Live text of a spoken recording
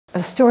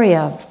A story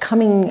of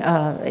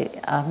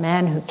a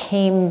man who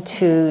came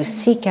to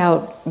seek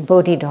out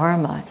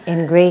Bodhidharma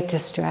in great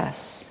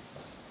distress.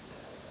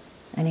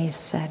 And he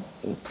said,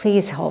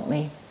 "Please help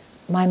me.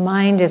 My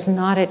mind is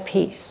not at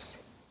peace."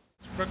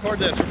 Record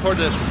this, record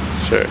this.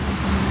 Sure.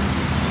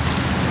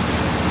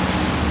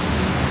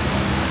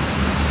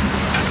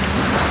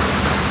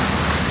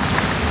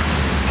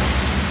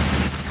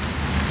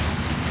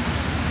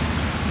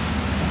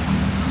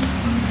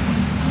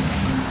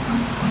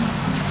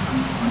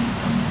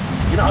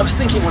 You know, I was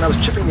thinking when I was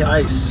chipping the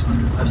ice,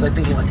 I was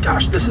thinking,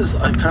 gosh, this is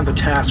kind of a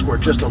task where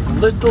just a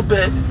little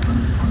bit,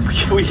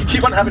 we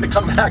keep on having to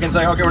come back and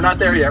say, okay, we're not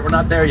there yet, we're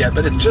not there yet.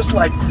 But it's just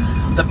like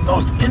the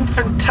most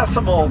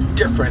infinitesimal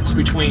difference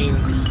between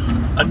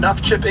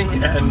enough chipping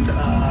and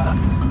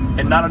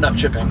not enough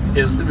chipping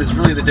is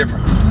really the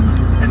difference.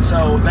 And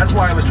so that's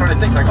why I was trying to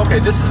think, okay,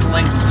 this is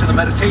linked to the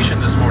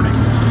meditation this morning,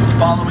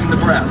 following the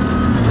breath.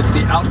 It's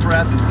the out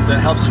breath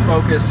that helps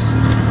focus,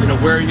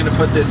 where are you going to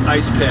put this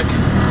ice pick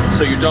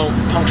so you don't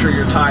puncture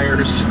your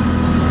tires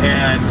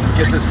and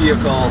get this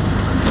vehicle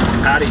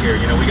out of here.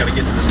 We got to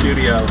get to the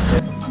studio.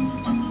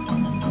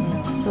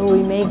 So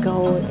we may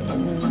go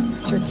in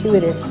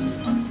circuitous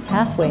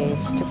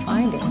pathways to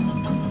find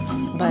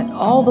it. But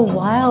all the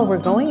while we're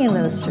going in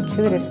those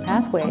circuitous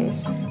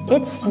pathways,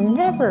 it's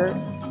never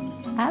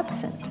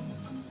absent.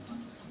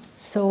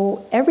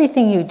 So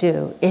everything you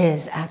do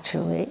is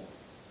actually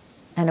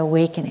an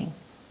awakening.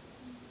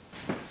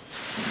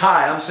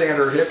 Hi, I'm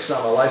Sander Hicks.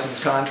 I'm a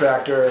licensed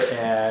contractor,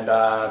 and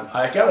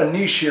I got a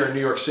niche here in New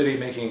York City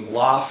making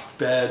loft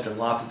beds and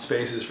lofted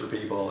spaces for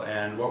people.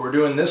 And what we're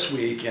doing this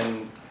week,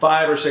 in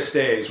 5 or 6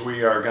 days,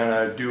 we are going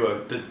to do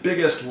the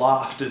biggest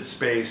lofted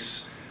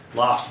space,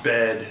 loft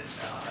bed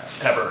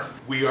ever.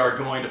 We are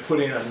going to put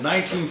in a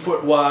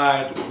 19-foot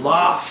wide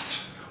loft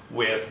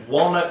with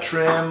walnut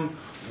trim,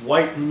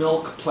 white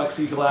milk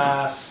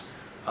plexiglass,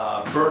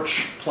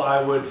 birch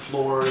plywood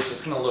floors.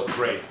 It's going to look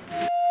great.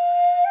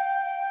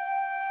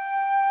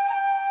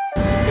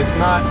 It's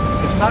not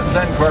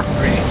Zen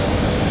Carpentry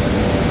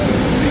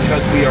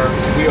because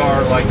we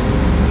are like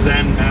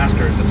Zen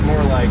masters. It's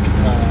more like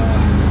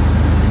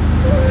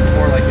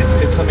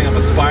it's something I'm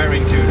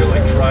aspiring to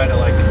try to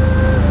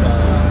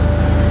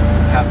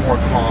have more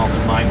calm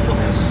and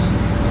mindfulness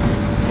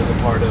as a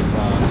part of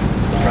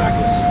the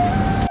practice.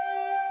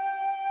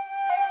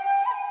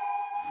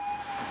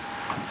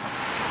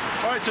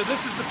 All right, so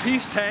this is the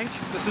peace tank.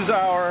 This is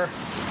our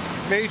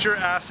major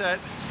asset.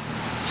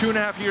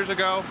 2.5 years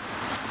ago,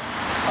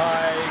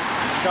 I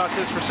got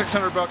this for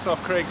 600 bucks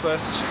off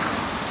Craigslist,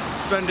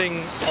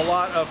 spending a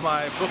lot of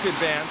my book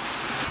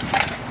advance.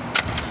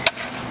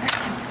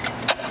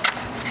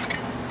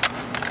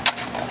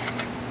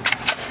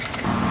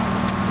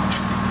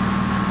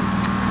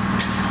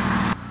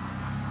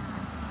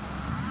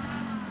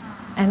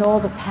 And all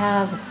the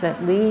paths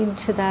that lead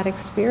to that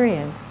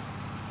experience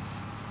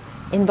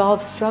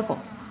involve struggle,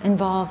 and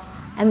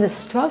the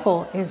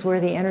struggle is where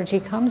the energy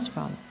comes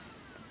from.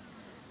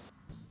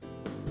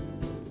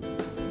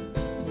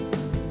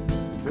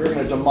 We're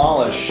going to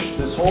demolish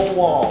this whole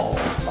wall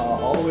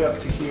all the way up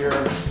to here,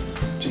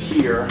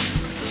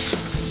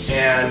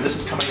 and this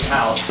is coming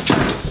out.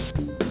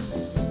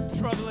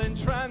 Trouble in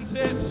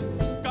transit,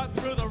 got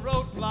through the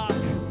roadblock,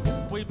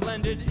 we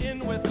blended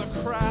in with the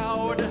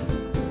crowd.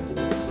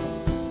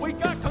 We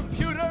got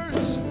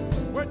computers,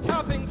 we're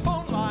tapping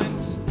phone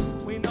lines,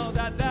 we know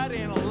that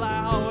ain't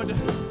allowed.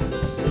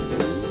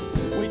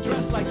 We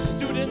dress like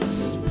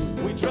students,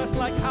 we dress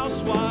like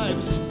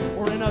housewives,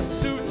 we're in a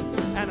suit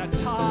and a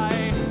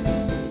tie.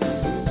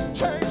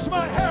 Changed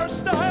my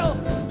hairstyle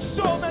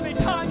so many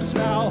times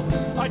now,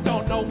 I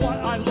don't know what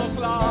I look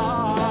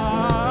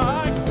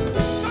like.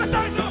 This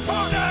ain't no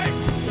party,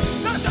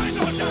 this ain't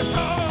no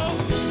disco,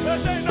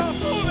 this ain't no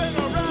fooling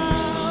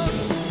around.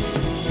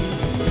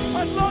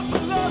 I'd love to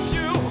love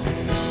you,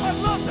 I'd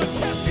love to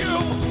kiss you,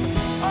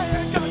 I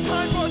ain't got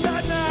time for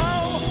that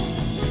now.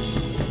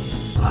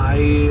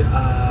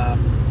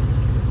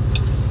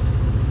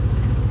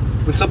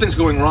 When something's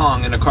going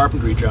wrong in a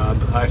carpentry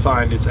job, I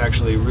find it's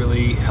actually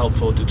really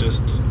helpful to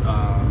just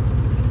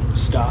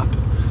stop,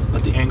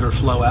 let the anger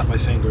flow out my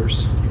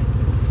fingers,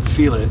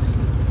 feel it,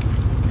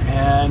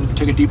 and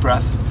take a deep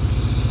breath,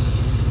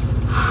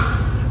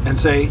 and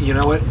say, you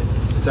know what,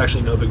 it's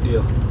actually no big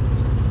deal.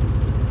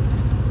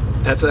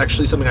 That's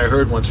actually something I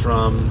heard once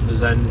from the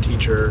Zen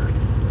teacher,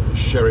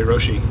 Shinge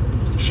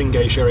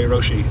Sherry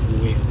Roshi,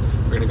 who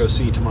we're going to go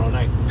see tomorrow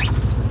night.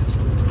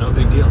 It's no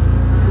big deal.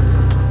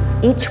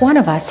 Each one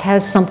of us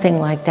has something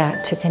like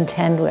that to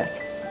contend with.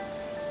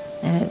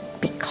 And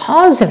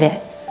because of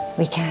it,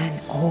 we can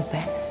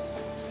open.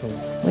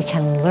 We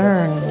can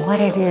learn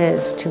what it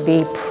is to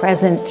be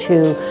present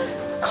to,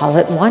 call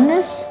it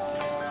oneness,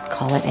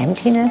 call it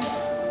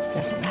emptiness,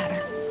 doesn't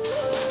matter.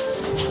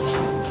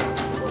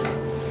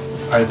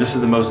 All right, this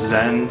is the most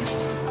Zen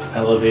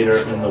elevator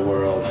in the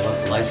world. I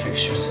love the light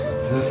fixtures.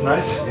 Isn't this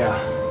nice? Yeah.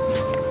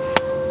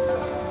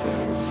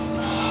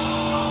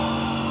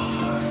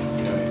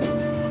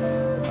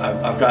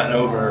 I've gotten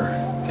over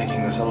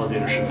thinking this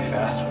elevator should be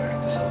faster.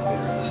 This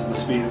elevator,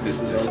 speed of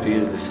This is the speed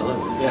of this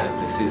element. Yeah.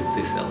 This is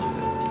this element.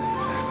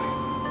 Exactly.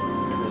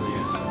 It really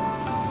is.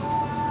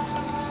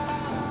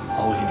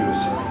 All we can do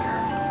is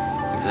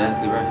surrender.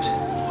 Exactly right.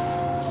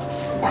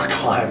 Or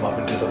climb up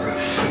into the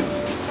roof.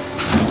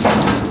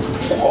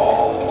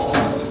 Whoa.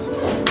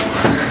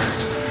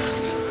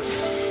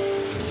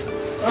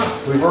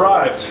 Ah, we've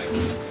arrived.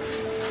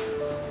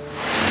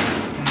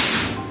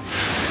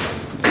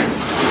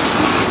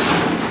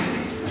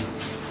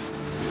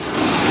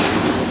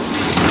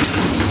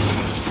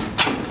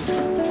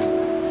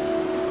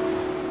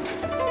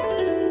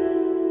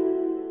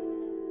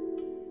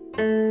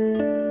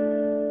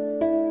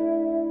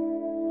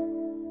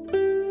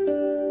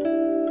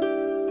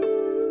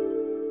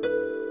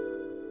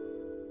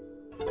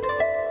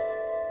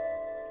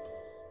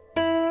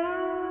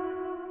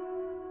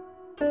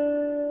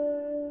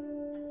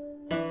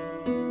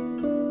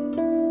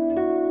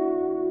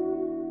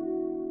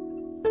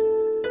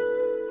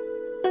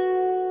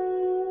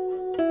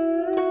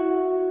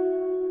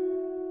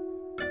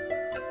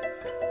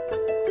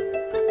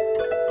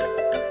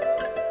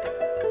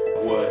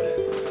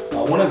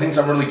 One of the things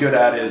I'm really good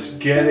at is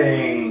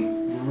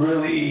getting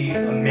really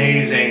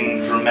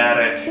amazing,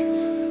 dramatic,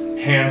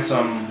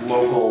 handsome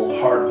local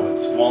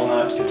hardwoods.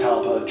 Walnut,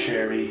 catalpa,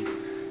 cherry.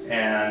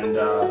 And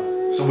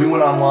so we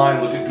went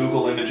online, looked at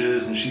Google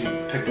images, and she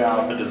picked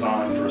out a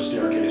design for a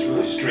staircase.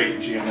 Really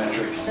straight,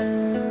 geometric,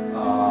 kind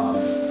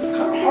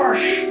of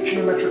harsh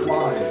geometric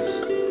lines.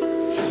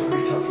 She's a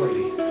pretty tough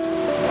lady.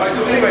 Alright,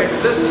 so anyway,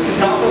 this is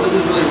catalpa. This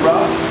is really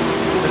rough.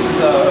 This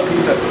is a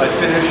piece that I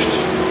finished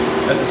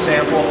as a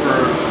sample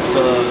for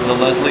the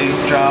Leslie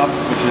job,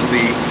 which is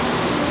the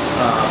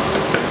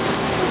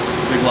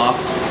big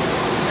loft,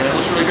 and it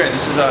looks really great.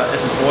 This is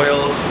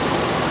oiled,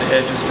 the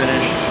edge is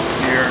finished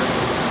here,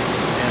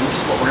 and this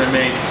is what we're gonna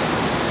make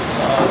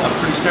a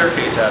pretty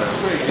staircase out of. It's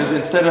great because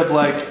instead of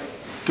like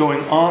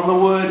going on the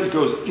wood, it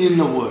goes in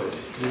the wood.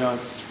 You know,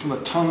 it's from the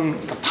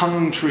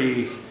tongue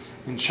tree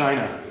in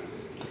China.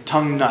 The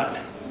tongue nut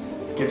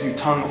gives you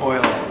tongue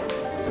oil.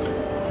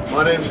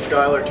 My name's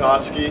Skylar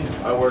Toski.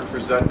 I work for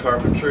Zen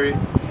Carpentry.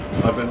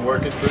 I've been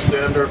working for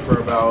Sander for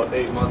about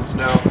 8 months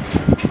now.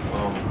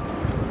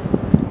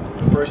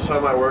 The first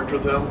time I worked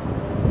with him,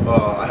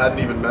 I hadn't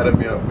even met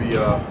him yet.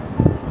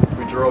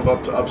 We drove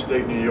up to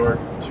upstate New York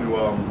to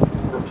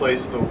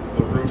replace the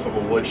roof of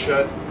a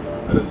woodshed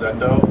at a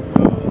Zendo,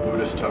 a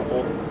Buddhist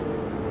temple.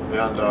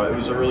 And it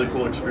was a really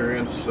cool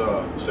experience.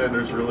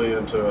 Sander's really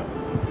into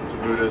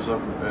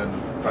Buddhism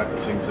and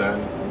practicing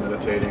Zen,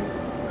 meditating.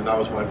 And that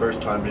was my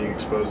first time being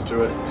exposed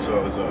to it,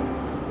 so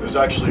it was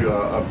actually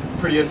a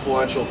pretty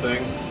influential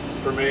thing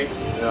for me,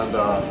 and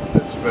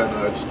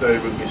it's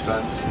stayed with me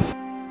since.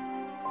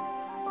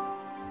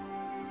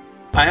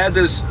 I had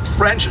this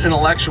French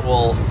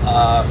intellectual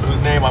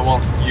whose name I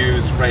won't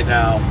use right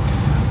now,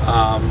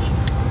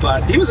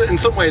 but he was in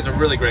some ways a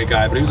really great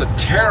guy, but he was a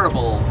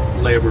terrible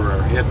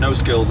laborer. He had no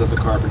skills as a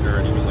carpenter,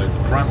 and he was a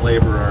grunt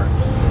laborer,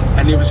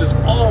 and he was just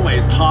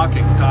always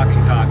talking.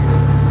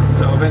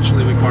 So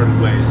eventually we parted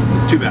ways.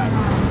 It's too bad.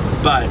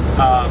 But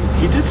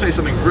he did say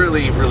something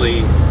really,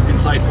 really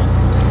insightful.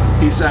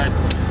 He said,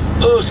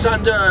 "Oh,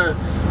 Sander,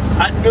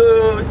 I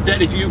know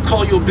that if you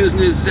call your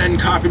business Zen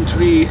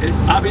Carpentry, it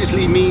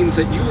obviously means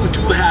that you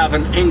do have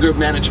an anger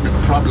management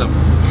problem."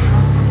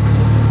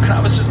 And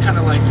I was just kind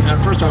of like, at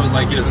first I was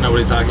like, he doesn't know what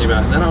he's talking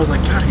about. And then I was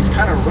like, God, he's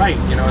kind of right.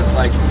 You know, it's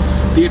like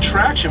the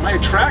attraction, my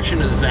attraction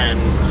to Zen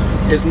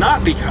is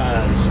not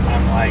because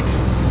I'm like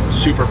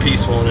super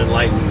peaceful and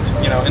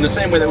enlightened, you know, in the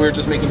same way that we were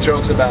just making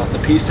jokes about the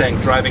peace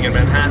tank driving in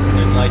Manhattan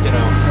and like, you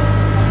know,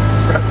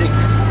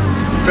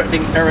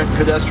 threatening errant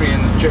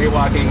pedestrians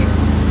jaywalking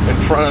in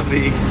front of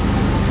the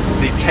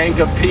tank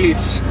of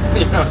peace.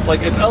 You know, it's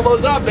like, it's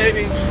elbows up,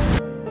 baby.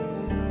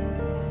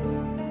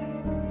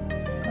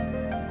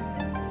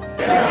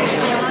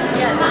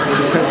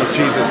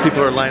 Jesus,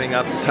 people are lining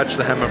up to touch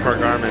the hem of her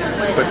garment,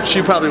 but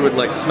she probably would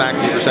like smack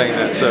me for saying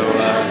that, so.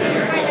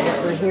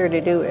 What we're here to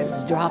do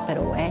is drop it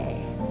away.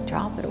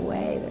 Drop it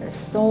away. There's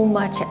so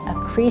much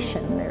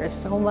accretion, there's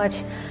so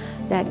much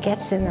that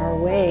gets in our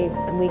way,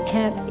 we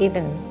can't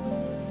even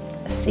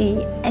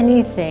see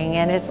anything,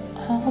 and it's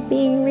all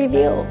being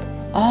revealed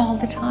all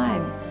the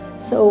time.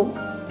 So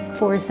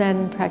for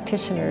Zen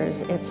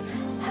practitioners, it's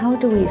how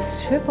do we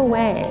strip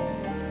away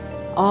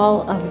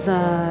all of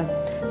the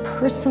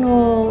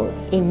personal,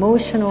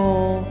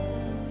 emotional,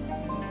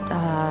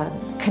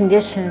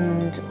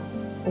 conditioned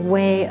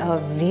way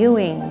of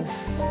viewing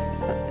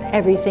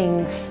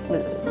everything.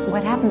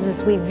 What happens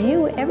is we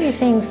view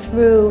everything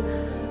through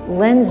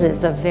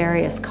lenses of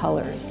various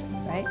colors,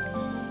 right?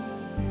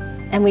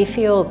 And we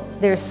feel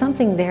there's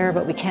something there,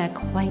 but we can't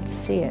quite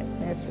see it.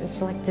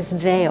 It's like this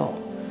veil.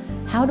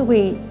 How do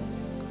we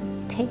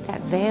take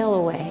that veil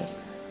away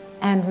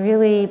and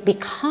really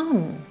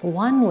become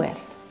one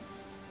with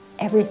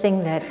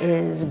everything that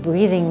is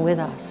breathing with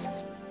us?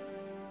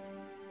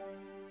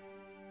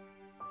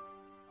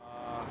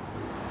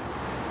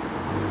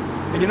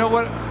 And you know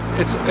what?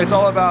 It's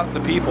all about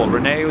the people.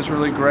 Renee was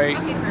really great.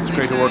 Okay, It's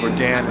great to work with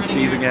Dan and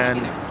Steve again.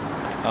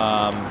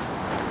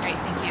 Great,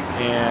 thank you.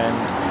 and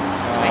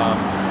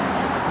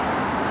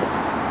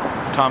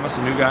Thomas,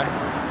 a new guy.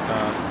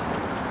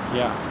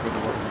 Yeah, good to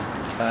work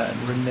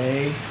with.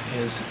 Renee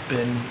has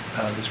been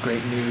this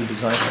great new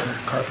designer,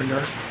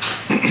 carpenter,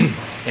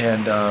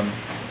 and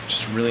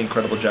just a really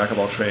incredible jack of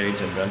all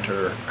trades,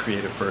 inventor,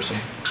 creative person.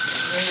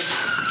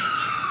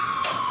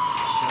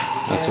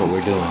 That's what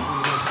we're doing.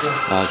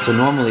 So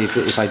normally,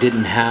 if I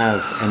didn't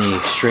have any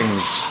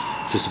strings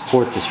to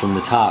support this from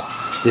the top,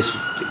 this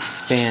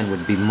span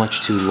would be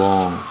much too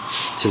long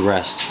to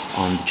rest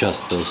on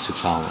just those two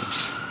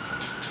columns.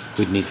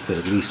 We'd need to put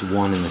at least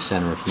one in the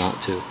center, if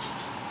not two.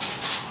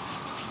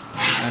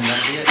 And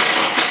that'll be it.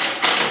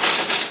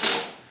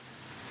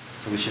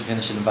 So we should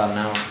finish in about an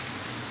hour.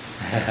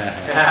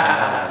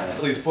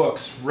 These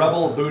books,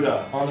 Rebel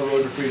Buddha, On the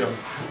Road to Freedom.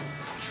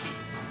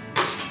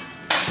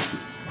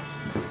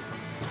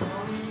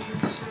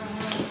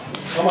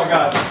 Oh my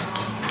God.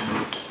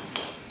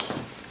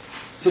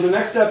 So the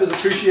next step is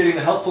appreciating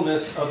the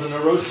helpfulness of the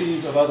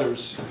neuroses of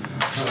others.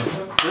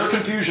 Their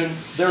confusion,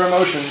 their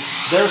emotions,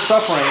 their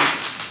suffering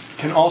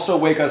can also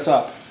wake us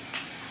up.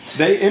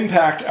 They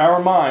impact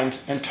our mind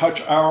and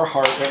touch our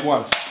heart at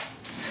once.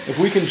 If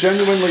we can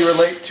genuinely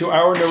relate to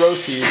our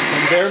neuroses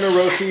and their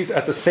neuroses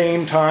at the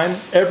same time,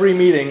 every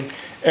meeting,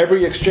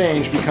 every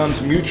exchange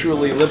becomes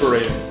mutually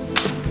liberating.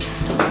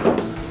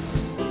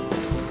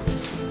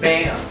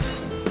 Bam!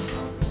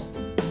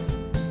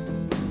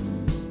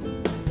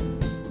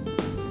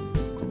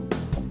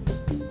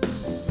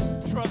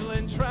 Trouble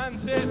in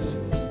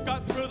transit,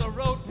 got through the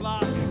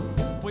roadblock.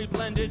 We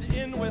blended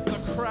in with the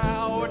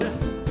crowd.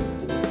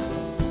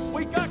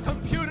 We got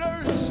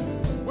computers,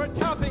 we're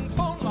tapping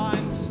phone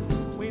lines.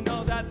 We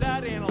know that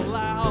that ain't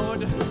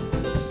allowed.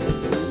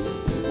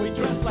 We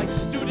dress like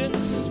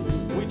students,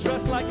 we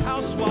dress like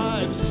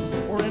housewives.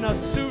 We're in a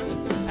suit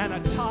and a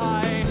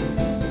tie.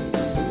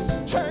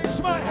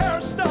 Changed my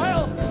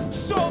hairstyle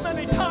so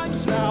many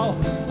times now,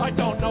 I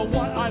don't know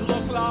what I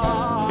look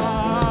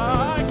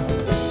like.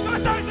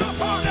 This ain't no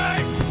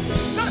party,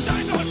 this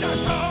ain't no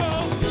disco,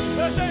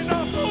 this ain't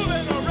no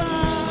fooling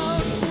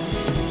around.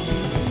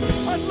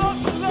 I'd love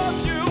to love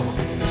you,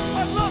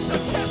 I'd love to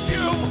kiss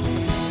you,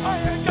 I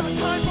ain't got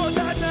time for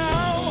that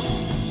now.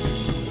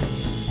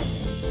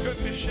 Give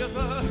me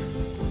shiver,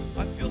 I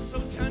feel so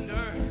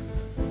tender,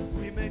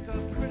 we make a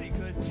pretty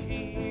good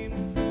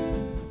team.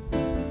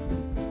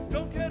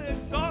 Don't get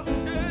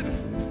exhausted,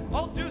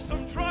 I'll do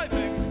some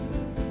driving,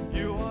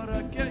 you ought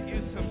to get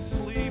you some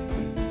sleep.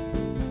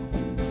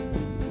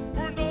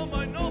 Burned all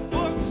my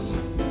notebooks,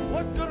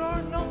 what good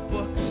are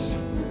notebooks?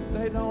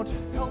 They don't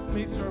help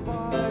me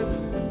survive.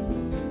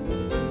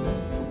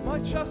 My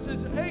chest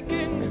is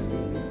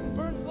aching,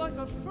 burns like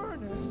a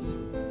furnace.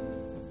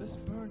 This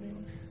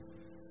burning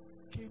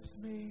keeps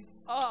me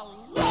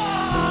alive.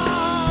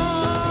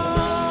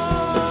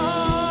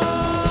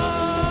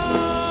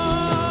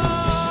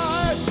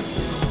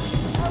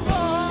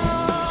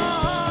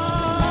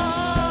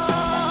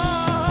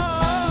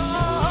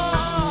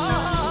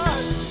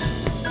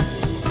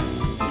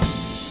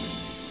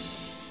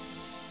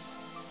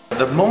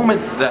 The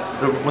moment that,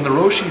 when the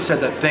Roshi said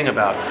that thing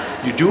about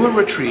you do a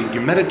retreat,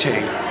 you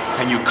meditate,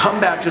 and you come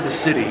back to the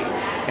city,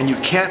 and you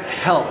can't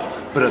help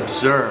but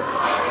observe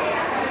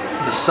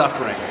the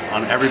suffering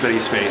on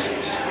everybody's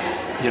faces,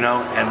 you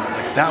know, and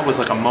like, that was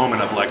like a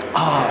moment of like,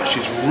 ah,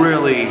 she's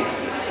really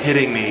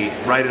hitting me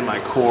right in my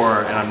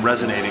core, and I'm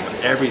resonating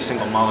with every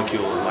single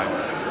molecule of my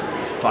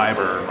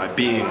fiber, my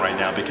being right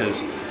now,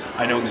 because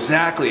I know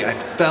exactly, I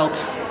felt,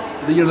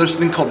 you know, there's a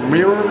thing called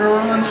mirror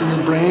neurons in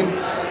the brain.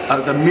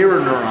 The mirror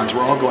neurons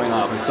were all going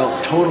off. I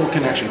felt total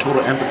connection,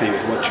 total empathy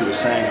with what she was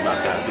saying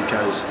about that,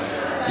 because,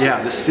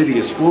 yeah, this city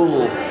is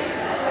full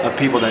of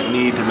people that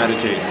need to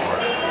meditate more,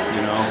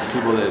 you know,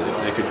 people that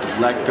if they could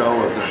let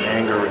go of their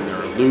anger and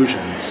their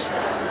illusions,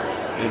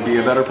 it'd be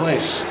a better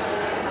place.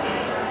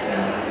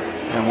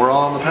 And we're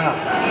all on the path.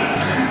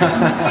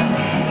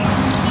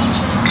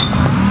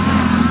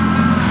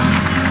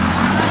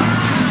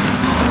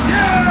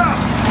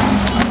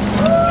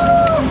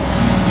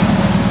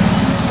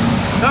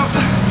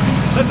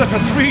 That's after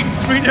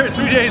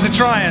three days of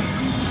trying.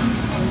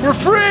 We're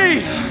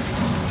free!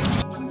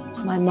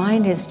 My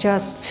mind is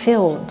just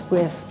filled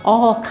with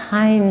all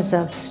kinds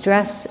of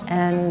stress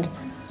and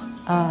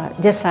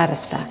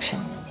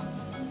dissatisfaction.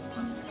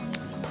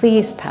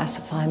 Please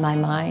pacify my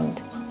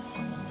mind.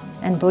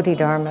 And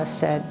Bodhidharma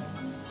said,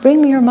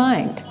 bring me your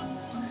mind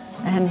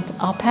and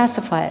I'll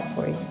pacify it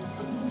for you.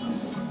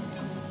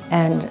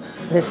 And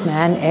this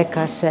man,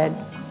 Eka, said,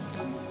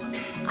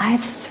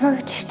 I've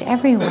searched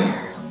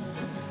everywhere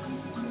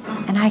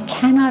and I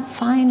cannot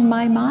find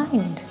my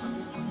mind.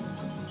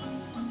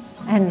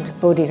 And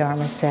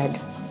Bodhidharma said,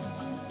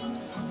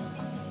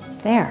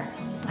 there,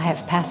 I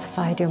have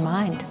pacified your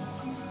mind.